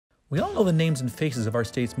We all know the names and faces of our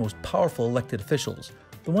state's most powerful elected officials,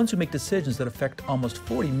 the ones who make decisions that affect almost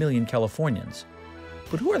 40 million Californians.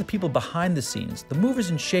 But who are the people behind the scenes, the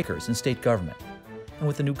movers and shakers in state government? And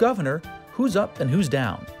with the new governor, who's up and who's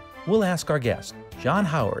down? We'll ask our guest, John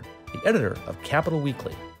Howard, the editor of Capital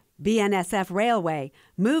Weekly. BNSF Railway,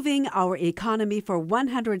 moving our economy for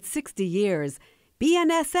 160 years.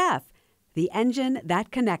 BNSF, the engine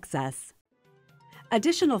that connects us.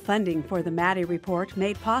 Additional funding for the Maddy Report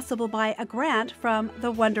made possible by a grant from The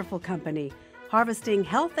Wonderful Company, harvesting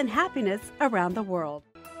health and happiness around the world.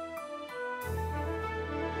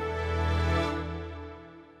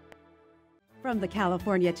 From the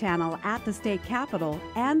California Channel at the State Capitol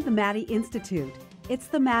and the Maddy Institute, it's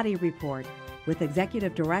the Maddy Report with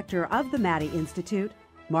Executive Director of the Maddy Institute,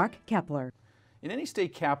 Mark Keppler. In any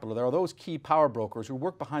state capital, there are those key power brokers who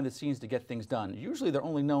work behind the scenes to get things done. Usually they're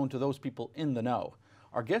only known to those people in the know.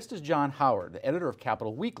 Our guest is John Howard, the editor of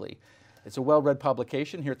Capital Weekly. It's a well-read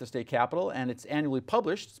publication here at the state capitol, and it's annually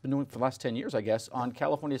published. It's been doing it for the last 10 years, I guess, on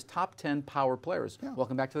California's top 10 power players. Yeah.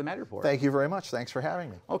 Welcome back to the Maddy Report. Thank you very much. Thanks for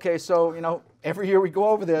having me. Okay, so, every year we go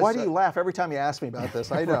over this. Why do you laugh every time you ask me about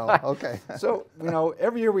this? I know. Right. Okay. So,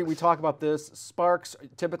 every year we talk about this. Sparks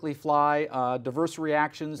typically fly, diverse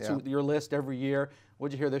reactions to your list every year.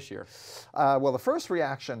 What did you hear this year? Well, the first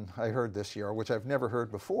reaction I heard this year, which I've never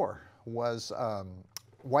heard before, was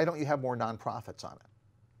why don't you have more nonprofits on it?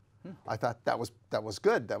 I thought that was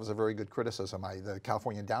good. That was a very good criticism. The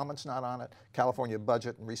California Endowment's not on it. California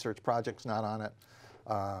Budget and Research Project's not on it.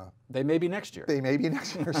 They may be next year. They may be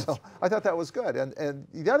next year. So I thought that was good. And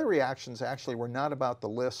the other reactions actually were not about the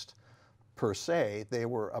list per se. They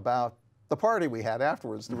were about the party we had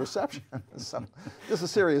afterwards, the reception. So this is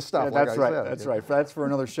serious stuff. Yeah, that's like right. I said. That's right. That's for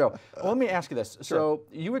another show. Well, let me ask you this. Sure. So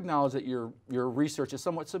you acknowledge that your research is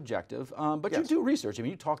somewhat subjective, but you do research. I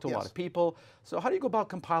mean, you talk to a lot of people. So how do you go about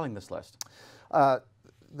compiling this list? The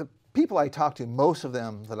people I talk to, most of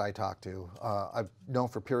them that I talk to, I've known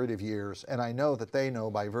for a period of years, and I know that they know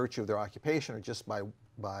by virtue of their occupation or just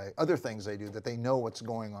by other things they do, that they know what's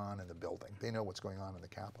going on in the building. They know what's going on in the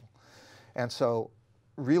Capitol. And so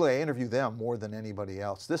really, I interview them more than anybody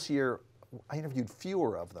else. This year, I interviewed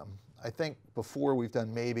fewer of them. I think before we've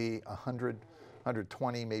done maybe 100,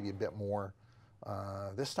 120, maybe a bit more.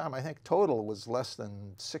 This time, I think total was less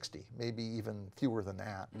than 60, maybe even fewer than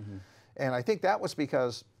that. Mm-hmm. And I think that was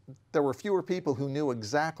because there were fewer people who knew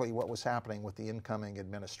exactly what was happening with the incoming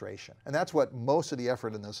administration. And that's what most of the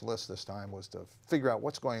effort in this list this time was, to figure out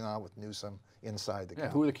what's going on with Newsom inside the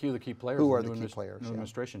Capitol. Who are the key players? Who are the key players? New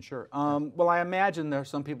administration, sure. Well, I imagine there are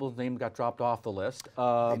some people's names got dropped off the list.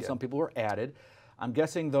 Some people were added. I'm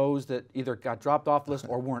guessing those that either got dropped off the list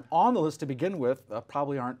or weren't on the list to begin with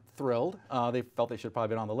probably aren't thrilled. They felt they should have probably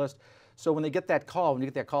been on the list. So when you get that call,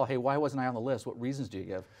 hey, why wasn't I on the list? What reasons do you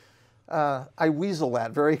give? I weasel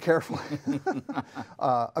that very carefully.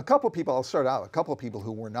 A couple of people, I'll start out, a couple of people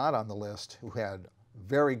who were not on the list who had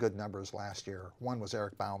very good numbers last year. One was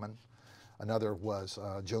Eric Bauman. Another was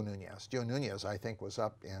Joe Nunez. Joe Nunez, I think, was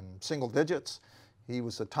up in single digits. He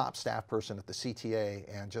was the top staff person at the CTA,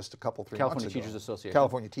 and just three months ago. California Teachers Association.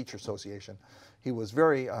 California Teachers Association. He was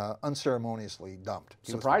very unceremoniously dumped.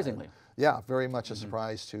 Surprisingly. Yeah, very much a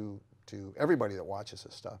surprise to everybody that watches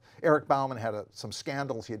this stuff. Eric Bauman had some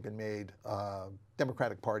scandals. He had been made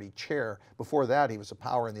Democratic Party chair. Before that, he was a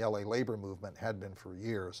power in the LA labor movement, had been for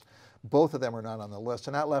years. Both of them are not on the list,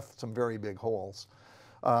 and that left some very big holes.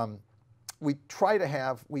 We try to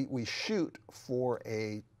have, we shoot for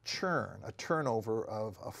a turnover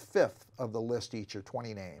of a fifth of the list each year,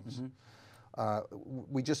 20 names. Mm-hmm.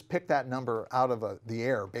 We just pick that number out of the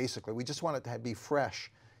air, basically. We just want it to be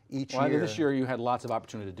fresh each year. This year you had lots of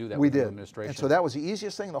opportunity to do that with the new new administration. And so that was the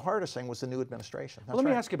easiest thing. The hardest thing was the new administration. Well, let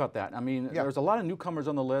me ask you about that. I mean, there's a lot of newcomers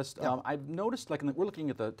on the list. I've noticed, we're looking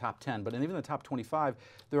at the top 10, but even the top 25,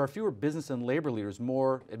 there are fewer business and labor leaders,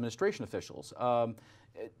 more administration officials.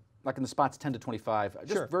 Like in the spots 10 to 25.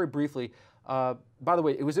 Just very briefly, by the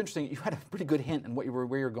way, it was interesting, you had a pretty good hint in where you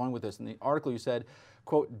were going with this. In the article you said,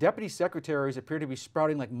 quote, deputy secretaries appear to be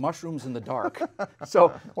sprouting like mushrooms in the dark.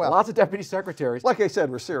 So lots of deputy secretaries. Like I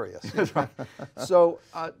said, we're serious. That's right. So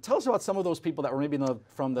tell us about some of those people that were maybe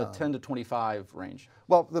from the 10 to 25 range.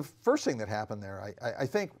 Well, the first thing that happened there, I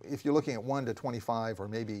think if you're looking at 1 to 25 or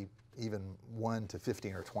maybe even 1 to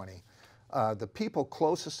 15 or 20, the people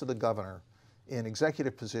closest to the governor in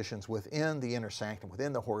executive positions within the inner sanctum,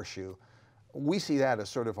 within the horseshoe, we see that as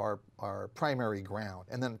sort of our primary ground,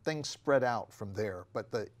 and then things spread out from there.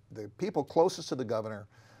 But the people closest to the governor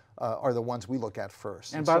are the ones we look at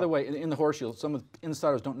first. And by the way, in the horseshoe, some of the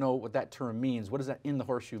insiders don't know what that term means. What does that in the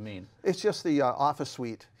horseshoe mean? It's just the office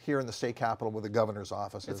suite here in the state capitol with the governor's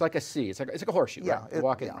office. It's like a C. It's like a horseshoe, yeah, right? You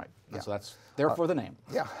walk in, right? Yeah. So that's therefore the name.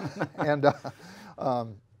 Yeah. And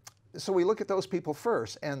so we look at those people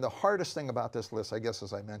first. And the hardest thing about this list, I guess,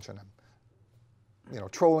 as I mentioned, I'm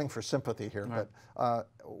trolling for sympathy here, right. but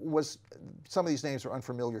was some of these names are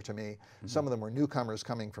unfamiliar to me. Mm-hmm. Some of them were newcomers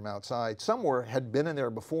coming from outside. Some had been in there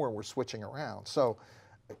before and were switching around. So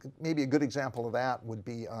maybe a good example of that would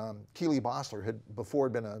be Keely Bossler had before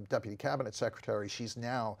been a deputy cabinet secretary. She's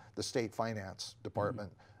now the state finance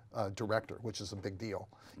department director, which is a big deal.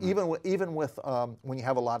 Mm-hmm. Even with when you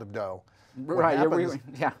have a lot of dough. Right,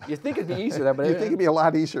 yeah. You think it'd be easier, but you think it'd be a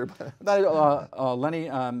lot easier. Lenny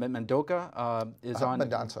Mendoca is on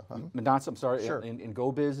Mendonca. Mendonca, I'm sorry. Sure. In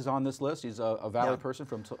GoBiz is on this list. He's a Valley person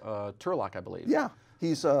from Turlock, I believe. Yeah,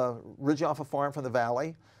 he's originally off a farm from the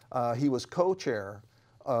Valley. He was co-chairman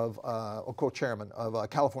of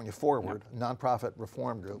California Forward, nonprofit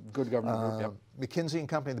reform group. Good government group. Yep. McKinsey and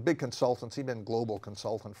Company, the big consultants. He's been global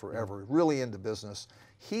consultant forever. Really into business.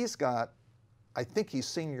 He's got. I think he's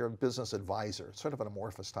senior business advisor, sort of an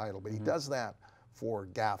amorphous title, but he does that for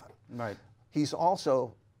Gavin. Right. He's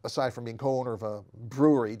also, aside from being co-owner of a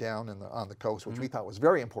brewery down on the coast, which we thought was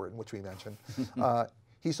very important, which we mentioned,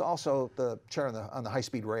 he's also the chair on the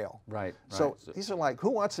high-speed rail. Right. So these are like,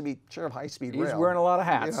 who wants to be chair of high-speed rail? He's wearing a lot of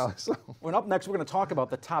hats. So. Well, up next, we're going to talk about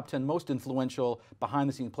the top 10 most influential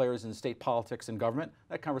behind-the-scenes players in state politics and government.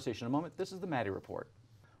 That conversation in a moment. This is the Maddy Report.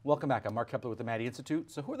 Welcome back. I'm Mark Keppler with the Maddy Institute.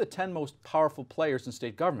 So who are the 10 most powerful players in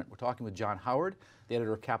state government? We're talking with John Howard, the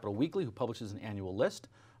editor of Capital Weekly, who publishes an annual list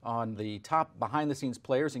on the top behind-the-scenes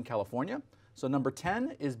players in California. So number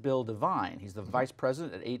 10 is Bill Devine. He's the vice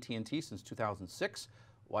president at AT&T since 2006.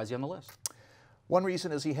 Why is he on the list? One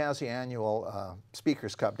reason is he has the annual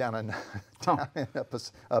Speaker's Cup down in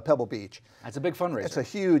Pebble Beach. That's a big fundraiser. It's a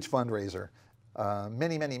huge fundraiser.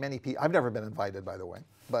 Many people. I've never been invited, by the way,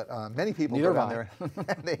 but many people go down there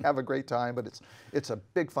and they have a great time. But it's a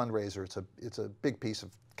big fundraiser. It's a big piece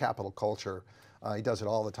of Capitol culture. He does it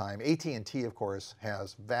all the time. AT&T, of course,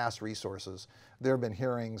 has vast resources. There have been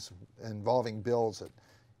hearings involving bills that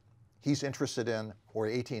he's interested in, or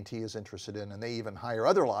AT&T is interested in, and they even hire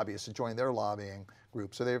other lobbyists to join their lobbying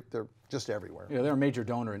group. So they're just everywhere. Yeah, they're a major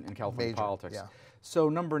donor in California politics. Yeah. So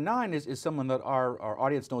number 9 is someone that our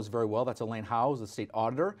audience knows very well. That's Elaine Howes, the state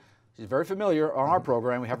auditor. She's very familiar on our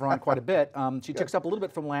program. We have her on quite a bit. She ticks up a little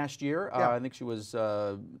bit from last year. I think she was,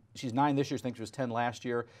 she's 9 this year. I think she was 10 last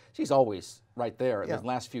year. She's always right there in the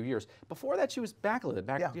last few years. Before that, she was backlit,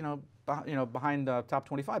 behind top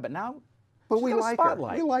 25. But now, but we like her.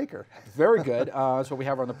 We like her. Very good. That's what we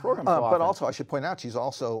have her on the program. But also, I should point out, she's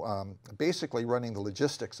also basically running the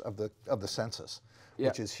logistics of the census.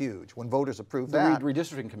 Which is huge. When voters approve that,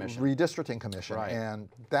 redistricting commission. Redistricting commission, right. And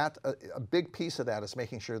that a big piece of that is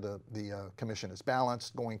making sure the commission is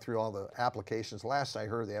balanced, going through all the applications. Last I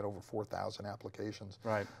heard, they had over 4,000 applications.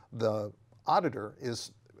 Right. The auditor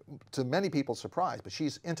is, to many people's surprise, but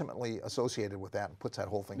she's intimately associated with that and puts that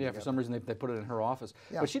whole thing together. For some reason they put it in her office.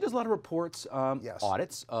 Yeah. But she does a lot of reports,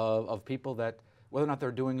 audits of people that, whether or not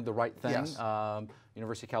they're doing the right thing. Yes.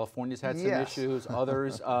 University of California's had some issues,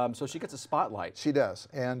 others. So she gets a spotlight. She does,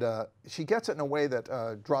 and she gets it in a way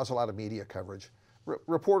that draws a lot of media coverage.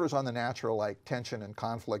 Reporters on the natural like tension and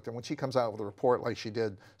conflict, and when she comes out with a report like she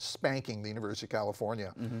did, spanking the University of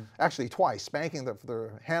California, actually twice, spanking them for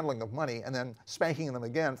their handling of money, and then spanking them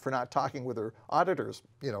again for not talking with their auditors,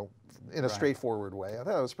 in a straightforward way. I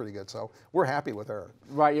thought it was pretty good, so we're happy with her.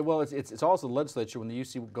 Right. Well, it's also the legislature when the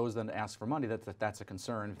UC goes then to ask for money. That's a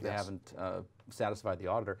concern if they haven't satisfied the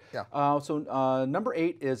auditor. Yeah. So number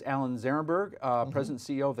 8 is Alan Zarenberg, President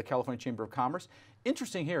and CEO of the California Chamber of Commerce.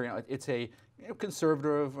 Interesting here. It's a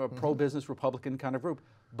conservative, pro-business Republican kind of group,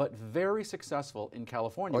 but very successful in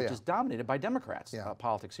California, which is dominated by Democrats.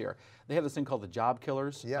 Politics here. They have this thing called the job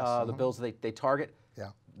killers. Yes. The bills they target. Yeah.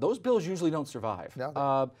 Those bills usually don't survive.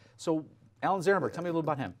 No. So Alan Zarenberg, tell me a little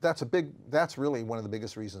about him. That's really one of the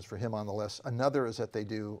biggest reasons for him on the list. Another is that they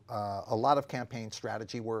do a lot of campaign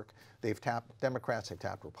strategy work. They've tapped Democrats, they've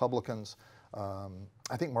tapped Republicans.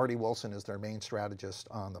 I think Marty Wilson is their main strategist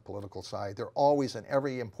on the political side. They're always in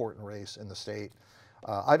every important race in the state.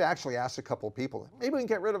 I've actually asked a couple of people, maybe we can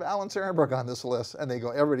get rid of Alan Zarenberg on this list, and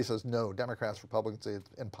everybody says no. Democrats, Republicans say it's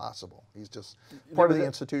impossible. He's just part of the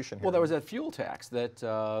institution here. Well, there was that fuel tax that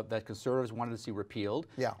that conservatives wanted to see repealed,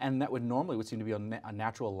 and that would seem to be a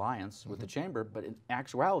natural alliance with the chamber. But in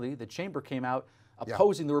actuality, the chamber came out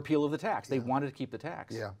opposing the repeal of the tax. They wanted to keep the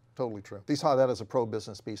tax. Yeah, totally true. They saw that as a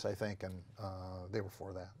pro-business piece, I think, and they were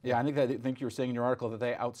for that. Yeah, I think you were saying in your article that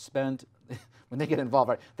they outspent, when they get involved,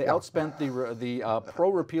 right, they outspent the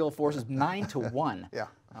pro-repeal forces 9-1. Yeah.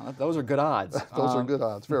 Those are good odds. Those are good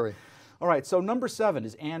odds, very. All right, so number 7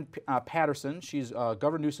 is Ann Patterson. She's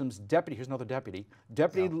Governor Newsom's deputy. Here's another deputy.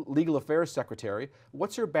 Legal Affairs Secretary.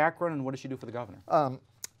 What's her background and what does she do for the governor?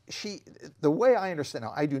 The way I understand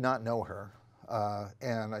it, I do not know her,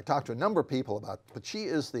 and I talked to a number of people about, but she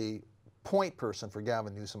is the point person for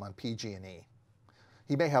Gavin Newsom on PG&E.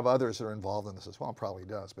 He may have others that are involved in this as well, probably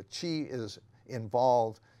does, but she is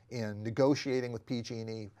involved in negotiating with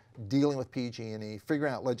PG&E, dealing with PG&E,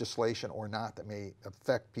 figuring out legislation or not that may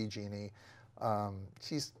affect PG&E.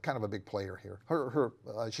 She's kind of a big player here.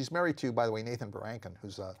 She's married to, by the way, Nathan Barankin,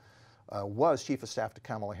 who's was Chief of Staff to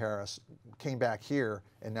Kamala Harris, came back here,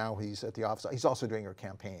 and now he's at the office. He's also doing her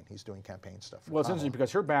campaign. He's doing campaign stuff. Well, it's interesting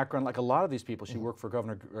because her background, like a lot of these people, she worked for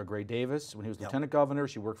Governor Gray Davis when he was Lieutenant Governor.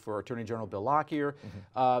 She worked for Attorney General Bill Lockyer.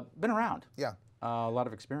 Been around. Yeah. A lot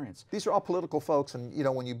of experience. These are all political folks, and you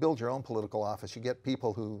know, when you build your own political office, you get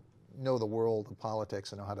people who know the world of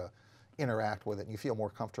politics and know how to interact with it, and you feel more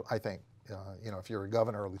comfortable. I think, you know, if you're a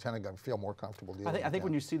governor or a lieutenant governor, you feel more comfortable dealing with I think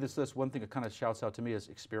when you see this list, one thing that kind of shouts out to me is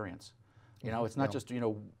experience. You know, it's not just, you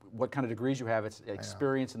know, what kind of degrees you have, it's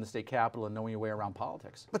experience in the state capitol and knowing your way around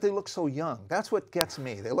politics. But they look so young. That's what gets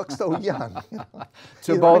me. They look so young. You know?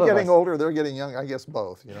 To both I'm getting older, they're getting young, I guess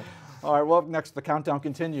both, you know. All right, well, up next, the countdown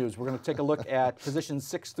continues. We're going to take a look at positions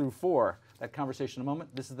 6 through 4. That conversation in a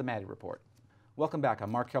moment. This is the Maddy Report. Welcome back. I'm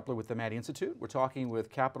Mark Keppler with the Maddy Institute. We're talking with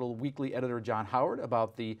Capital Weekly editor John Howard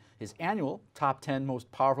about his annual top 10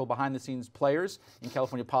 most powerful behind-the-scenes players in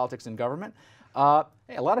California politics and government.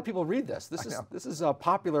 Hey, a lot of people read this. This is a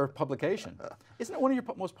popular publication. Isn't it one of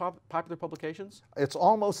your most popular publications? It's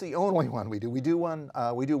almost the only one we do. We do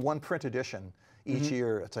one print edition each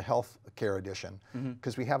year. It's a health care edition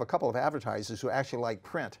because we have a couple of advertisers who actually like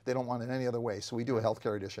print. They don't want it any other way, so we do a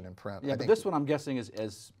healthcare edition in print. Yeah, but this one I'm guessing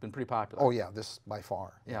has been pretty popular. Oh yeah, this by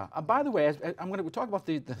far. Yeah. By the way, I'm going to talk about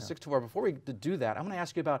the 6 to 4. Before we do that, I'm going to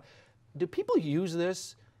ask you about, do people use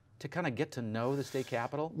this to kind of get to know the state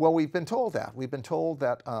capitol? Well, we've been told that. We've been told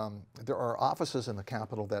that there are offices in the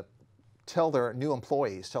Capitol that tell their new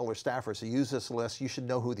employees, tell their staffers to use this list, you should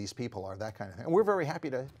know who these people are, that kind of thing. And we're very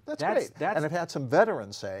happy to, that's great. And I've had some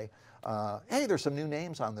veterans say, hey, there's some new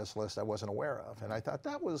names on this list I wasn't aware of. And I thought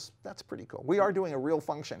that's pretty cool. We are doing a real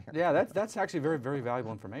function here. Yeah, that's actually very, very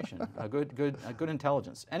valuable information. Good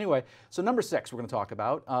intelligence. Anyway, so number 6 we're going to talk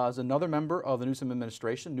about is another member of the Newsom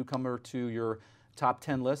administration, newcomer to your top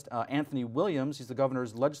 10 list, Anthony Williams. He's the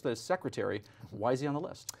governor's legislative secretary. Why is he on the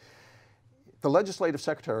list? The legislative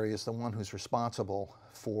secretary is the one who's responsible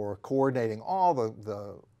for coordinating all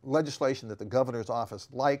the legislation that the governor's office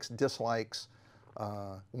likes, dislikes,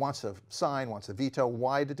 wants to sign, wants to veto.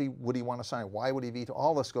 Why would he want to sign? Why would he veto?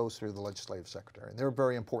 All this goes through the legislative secretary. And they're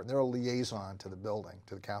very important. They're a liaison to the building,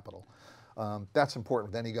 to the Capitol. That's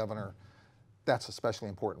important with any governor. That's especially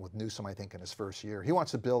important with Newsom, I think, in his first year. He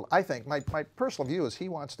wants to build, I think, my personal view is he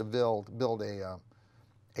wants to build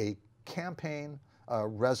a campaign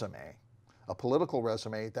resume, a political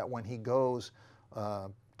resume that when he goes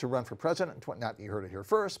to run for president, not that you heard it here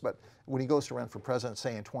first, but when he goes to run for president,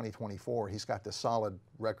 say in 2024, he's got this solid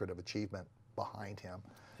record of achievement behind him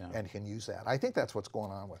and can use that. I think that's what's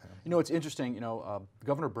going on with him. You know, it's interesting, you know,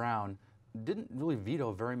 Governor Brown didn't really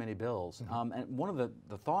veto very many bills. And one of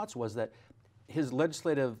the thoughts was that his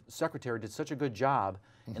legislative secretary did such a good job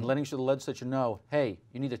in letting the legislature know, hey,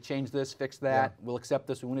 you need to change this, fix that, we'll accept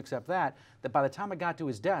this, we won't accept that, that by the time it got to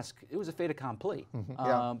his desk, it was a fait accompli.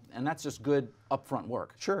 And that's just good upfront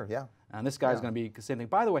work. Sure, yeah. And this guy's going to be the same thing.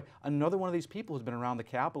 By the way, another one of these people who's been around the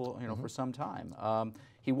Capitol, you know, for some time.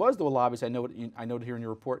 He was the lobbyist, I noted here in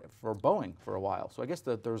your report, for Boeing for a while. So I guess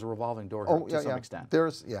that there's a revolving door here to some extent.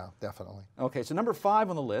 Yeah, definitely. Okay, so number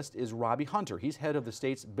 5 on the list is Robbie Hunter. He's head of the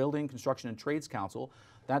state's Building, Construction, and Trades Council.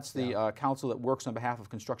 That's the council that works on behalf of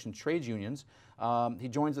construction trades unions. He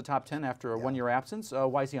joins the top 10 after a 1-year absence.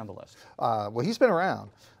 Why is he on the list? Well, he's been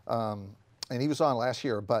around. And he was on last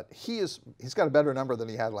year, but he's got a better number than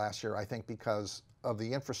he had last year, I think, because of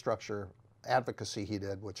the infrastructure advocacy he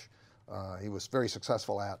did, which he was very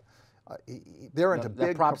successful at. They're into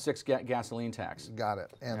big Prop 6 gasoline tax. Got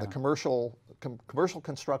it. And the commercial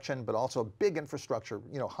construction, but also big infrastructure,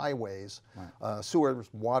 you know, highways, sewers,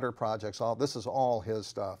 water projects. This is all his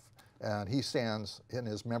stuff, and he stands in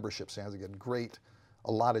his membership stands to get great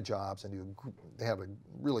a lot of jobs, and they have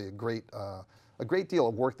really a great deal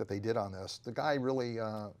of work that they did on this. The guy really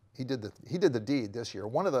he did the deed this year.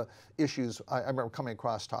 One of the issues I remember coming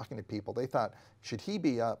across talking to people, they thought, should he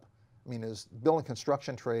be up? I mean, is building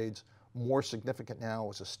construction trades more significant now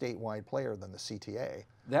as a statewide player than the CTA?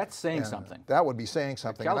 That's saying something. That would be saying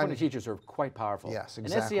something. California teachers are quite powerful. Yes,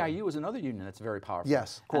 exactly. And SEIU is another union that's very powerful.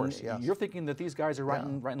 Yes, of course. And yes. You're thinking that these guys are right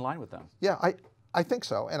in line with them. Yeah, I think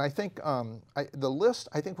so. And I think the list,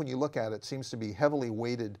 I think when you look at it, seems to be heavily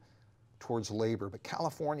weighted towards labor. But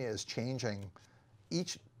California is changing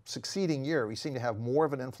each succeeding year. We seem to have more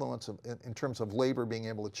of an influence in terms of labor being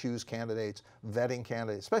able to choose candidates, vetting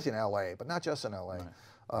candidates, especially in LA, but not just in LA.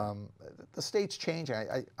 Right. The state's changing.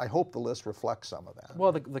 I hope the list reflects some of that.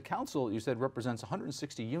 Well, the council, you said, represents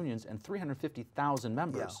 160 unions and 350,000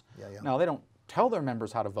 members. Yeah. Now, they don't tell their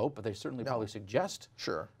members how to vote, but they certainly probably suggest.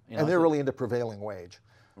 Sure. You know, and they're really into prevailing wage.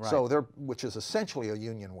 Right. So which is essentially a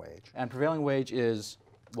union wage. And prevailing wage is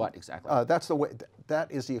what exactly? That's the way. That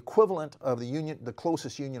is the equivalent of the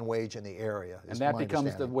closest union wage in the area. And that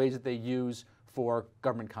becomes the wage that they use for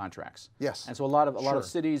government contracts. Yes. And so a lot of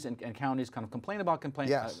cities and counties kind of complain about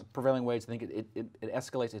prevailing wage. I think it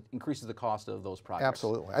escalates, it increases the cost of those projects.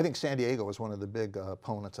 Absolutely. I think San Diego is one of the big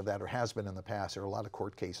opponents of that, or has been in the past. There are a lot of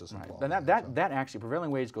court cases involved. And that actually, prevailing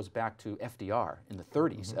wage goes back to FDR in the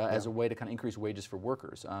 30s as a way to kind of increase wages for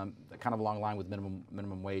workers, kind of along the line with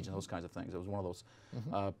minimum wage and those kinds of things. It was one of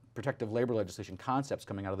those protective labor legislation concepts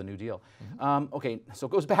coming out of the New Deal. Okay, so it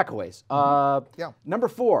goes back a ways. Number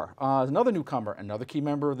 4, another newcomer, another key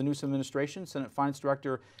member of the Newsom administration, Senate Finance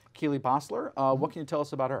Director Keely Bossler. What can you tell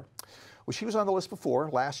us about her? Well, she was on the list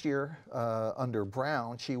before. Last year, under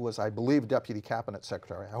Brown, she was, I believe, Deputy Cabinet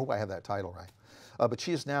Secretary. I hope I have that title right. But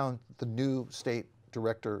she is now the new state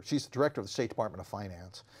director. She's the director of the State Department of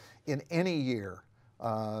Finance. In any year,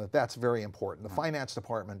 that's very important. The Finance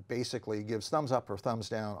Department basically gives thumbs up or thumbs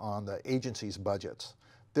down on the agency's budgets.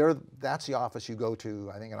 That's the office you go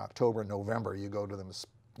to, I think in October and November, you go to them.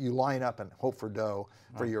 You line up and hope for dough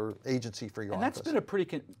for your agency, for your office. And that's been a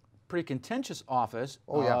pretty contentious office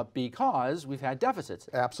because we've had deficits.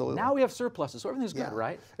 Absolutely. Now we have surpluses, so everything's good,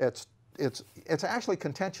 right? It's actually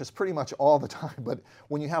contentious pretty much all the time, but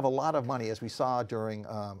when you have a lot of money, as we saw during,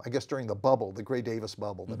 I guess during the bubble, the Gray Davis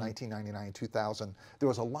bubble, the 1999-2000, there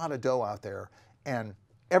was a lot of dough out there, and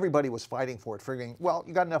everybody was fighting for it, figuring, well,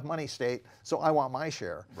 you got enough money, state, so I want my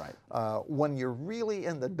share. Right. When you're really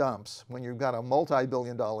in the dumps, when you've got a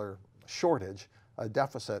multi-billion-dollar shortage, a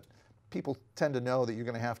deficit, people tend to know that you're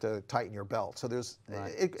going to have to tighten your belt. So there's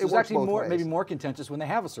it's actually maybe more contentious when they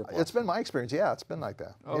have a surplus. It's been my experience. Yeah, it's been like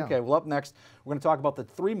that. Okay. Well, up next, we're going to talk about the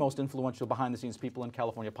 3 most influential behind-the-scenes people in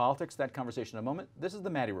California politics. That conversation in a moment. This is the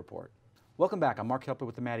Maddy Report. Welcome back. I'm Mark Keppler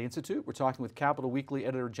with the Maddy Institute. We're talking with Capital Weekly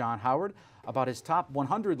editor John Howard about his top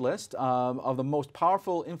 100 list of the most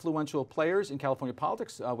powerful, influential players in California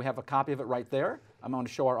politics. We have a copy of it right there. I'm going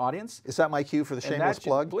to show our audience. Is that my cue for the shameless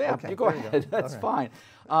plug? Yeah, you go ahead. That's fine.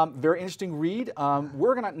 Very interesting read.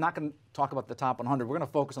 We're not going to talk about the top 100. We're going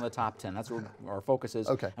to focus on the top 10. That's where our focus is.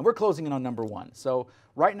 Okay. And we're closing in on number 1. So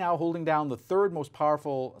right now, holding down the 3rd most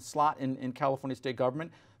powerful slot in California state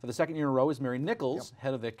government for the 2nd year in a row is Mary Nichols,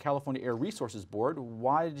 head of the California Air Resources Board.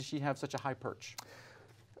 Why does she have such a high perch?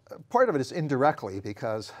 Part of it is indirectly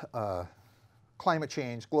because climate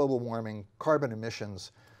change, global warming, carbon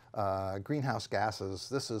emissions, greenhouse gases,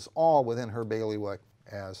 this is all within her bailiwick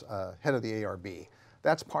as head of the ARB.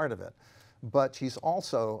 That's part of it. But she's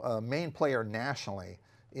also a main player nationally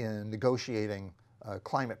in negotiating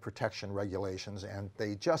climate protection regulations, and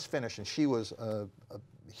they just finished, and she was a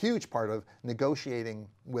huge part of negotiating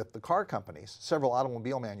with the car companies, several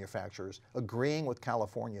automobile manufacturers, agreeing with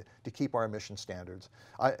California to keep our emission standards.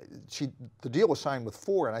 The deal was signed with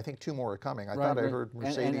 4, and I think 2 more are coming. I thought I heard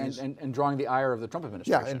Mercedes. And drawing the ire of the Trump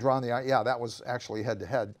administration. Yeah, and drawing the ire. Yeah, that was actually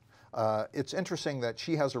head-to-head. It's interesting that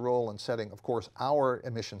she has a role in setting, of course, our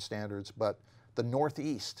emission standards, but the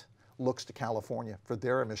Northeast looks to California for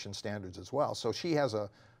their emission standards as well. So she has a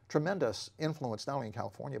tremendous influence not only in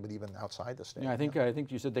California but even outside the state. Yeah, I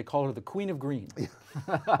think you said they call her the Queen of Green.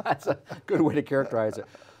 That's a good way to characterize it.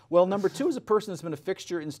 Well, number 2 is a person that's been a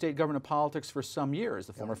fixture in state government politics for some years.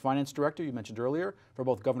 The former finance director you mentioned earlier for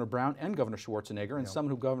both Governor Brown and Governor Schwarzenegger, and someone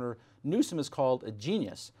who Governor Newsom has called a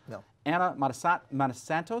genius. Ana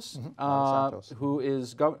Matasantos, who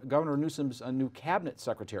is Governor Newsom's new cabinet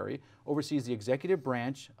secretary, oversees the executive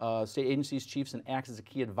branch, state agencies, chiefs, and acts as a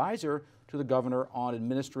key advisor to the governor on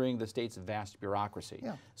administering the state's vast bureaucracy.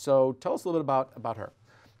 So tell us a little bit about her.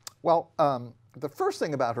 Well, the first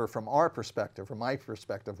thing about her from our perspective, from my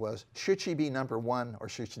perspective, was should she be number 1 or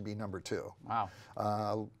should she be number 2?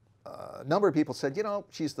 Wow. a number of people said, you know,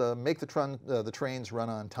 she's the make the trains run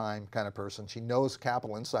on time kind of person. She knows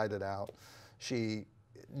capital inside and out. She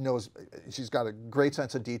knows, she's got a great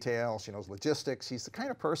sense of detail. She knows logistics. She's the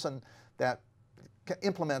kind of person that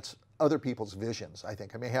implements other people's visions, I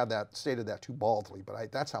think. I may have stated that too baldly,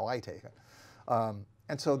 but that's how I take it.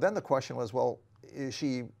 And so then the question was, well,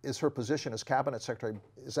 is her position as cabinet secretary,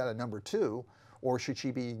 is that a number 2, or should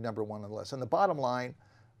she be number 1 on the list? And the bottom line,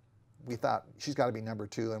 we thought she's got to be number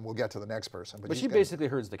 2, and we'll get to the next person. But she basically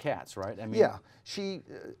herds the cats, right? I mean, yeah, she,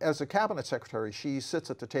 as a cabinet secretary, she sits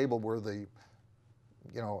at the table where the,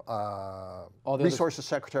 you know, resources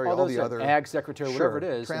secretary, all the other ag secretary, sure, whatever it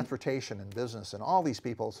is, transportation and business, and all these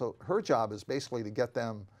people. So her job is basically to get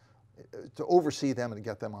them, to oversee them and to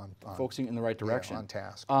get them on focusing in the right direction, on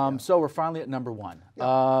task. So we're finally at number 1,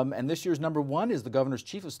 and this year's number 1 is the governor's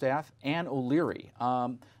chief of staff, Ann O'Leary.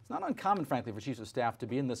 It's not uncommon, frankly, for chiefs of staff to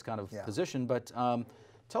be in this kind of position, but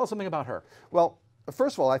tell us something about her. Well,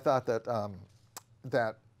 first of all, I thought that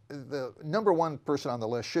that the number 1 person on the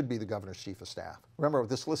list should be the governor's chief of staff. Remember,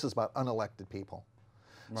 this list is about unelected people,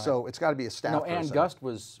 so it's got to be a staff person. Ann Gust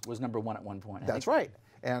was number 1 at one point. That's right,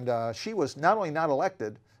 and she was not only not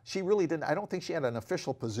elected, she really didn't. I don't think she had an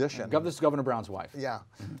official position. This is Governor Brown's wife. Yeah,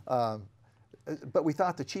 but we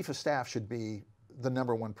thought the chief of staff should be the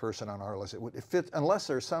number 1 person on our list. It would fit, unless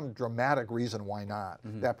there's some dramatic reason why not.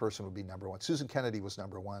 That person would be number 1. Susan Kennedy was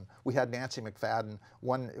number 1. We had Nancy McFadden.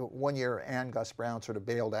 One year, Ann Gus Brown sort of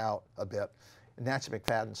bailed out a bit. Nancy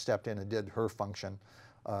McFadden stepped in and did her function.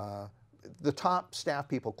 The top staff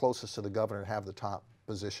people closest to the governor have the top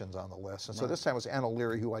positions on the list. And so this time it was Ann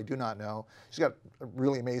O'Leary, who I do not know. She's got a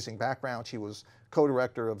really amazing background. She was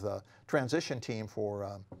co-director of the transition team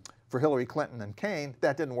for Hillary Clinton and Kane.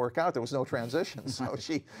 That didn't work out. There was no transition. So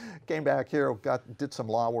she came back here, did some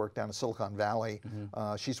law work down in Silicon Valley.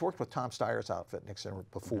 She's worked with Tom Steyer's outfit, Nixon,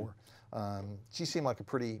 before. She seemed like a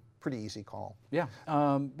pretty easy call. Yeah.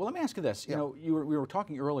 Well, let me ask you this. You know, we were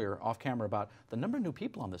talking earlier off camera about the number of new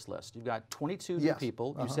people on this list. You've got 22 new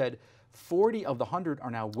people. You said 40 of the 100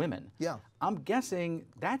 are now women. Yeah. I'm guessing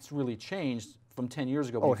that's really changed from 10 years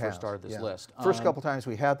ago when we first started this list. First couple times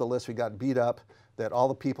we had the list, we got beat up that all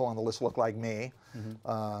the people on the list looked like me,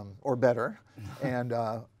 or better, and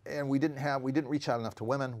we didn't reach out enough to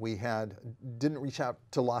women. We didn't reach out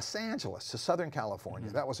to Los Angeles, to Southern California.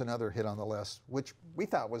 That was another hit on the list, which we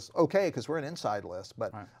thought was okay because we're an inside list,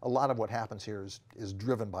 but a lot of what happens here is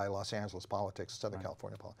driven by Los Angeles politics, Southern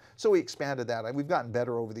California politics. So we expanded that. We've gotten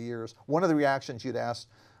better over the years. One of the reactions you'd asked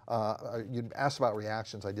about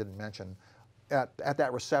reactions I didn't mention. At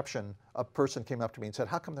that reception, a person came up to me and said,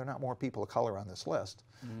 how come there are not more people of color on this list?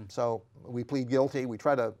 So we plead guilty. We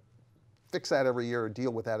try to fix that every year, or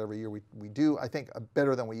deal with that every year. We do, I think,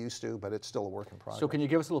 better than we used to, but it's still a work in progress. So can you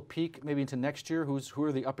give us a little peek maybe into next year? Who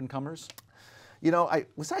are the up-and-comers? You know,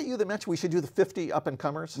 was that you that mentioned we should do the 50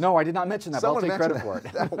 up-and-comers? No, I did not mention that, but I'll take credit for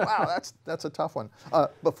it. Wow, that's a tough one.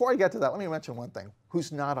 Before I get to that, let me mention one thing.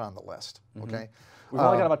 Who's not on the list, okay? We've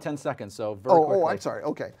only got about 10 seconds, so very quickly. Oh, I'm sorry.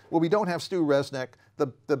 Okay. Well, we don't have Stu Resnick,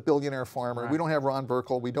 the billionaire farmer. We don't have Ron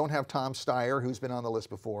Burkle. We don't have Tom Steyer, who's been on the list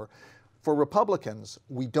before. For Republicans,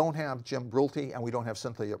 we don't have Jim Brulte, and we don't have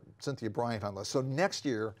Cynthia Bryant on the list. So next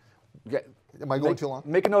year, am I going too long?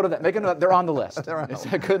 Make a note of that. Make a note. They're on the list. Is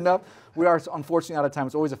that good enough? We are unfortunately out of time.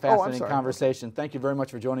 It's always a fascinating conversation. Thank you very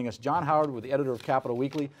much for joining us. John Howard, with the editor of Capital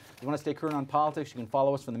Weekly. If you want to stay current on politics, you can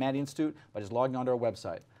follow us from the Maddy Institute by just logging onto our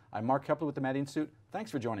website. I'm Mark Keppler with the Maddy Institute.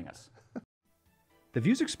 Thanks for joining us. The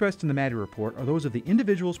views expressed in the Maddy Report are those of the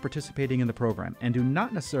individuals participating in the program and do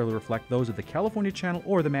not necessarily reflect those of the California Channel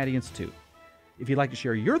or the Maddy Institute. If you'd like to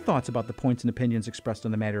share your thoughts about the points and opinions expressed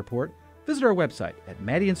on the Maddy Report, visit our website at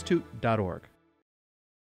maddyinstitute.org.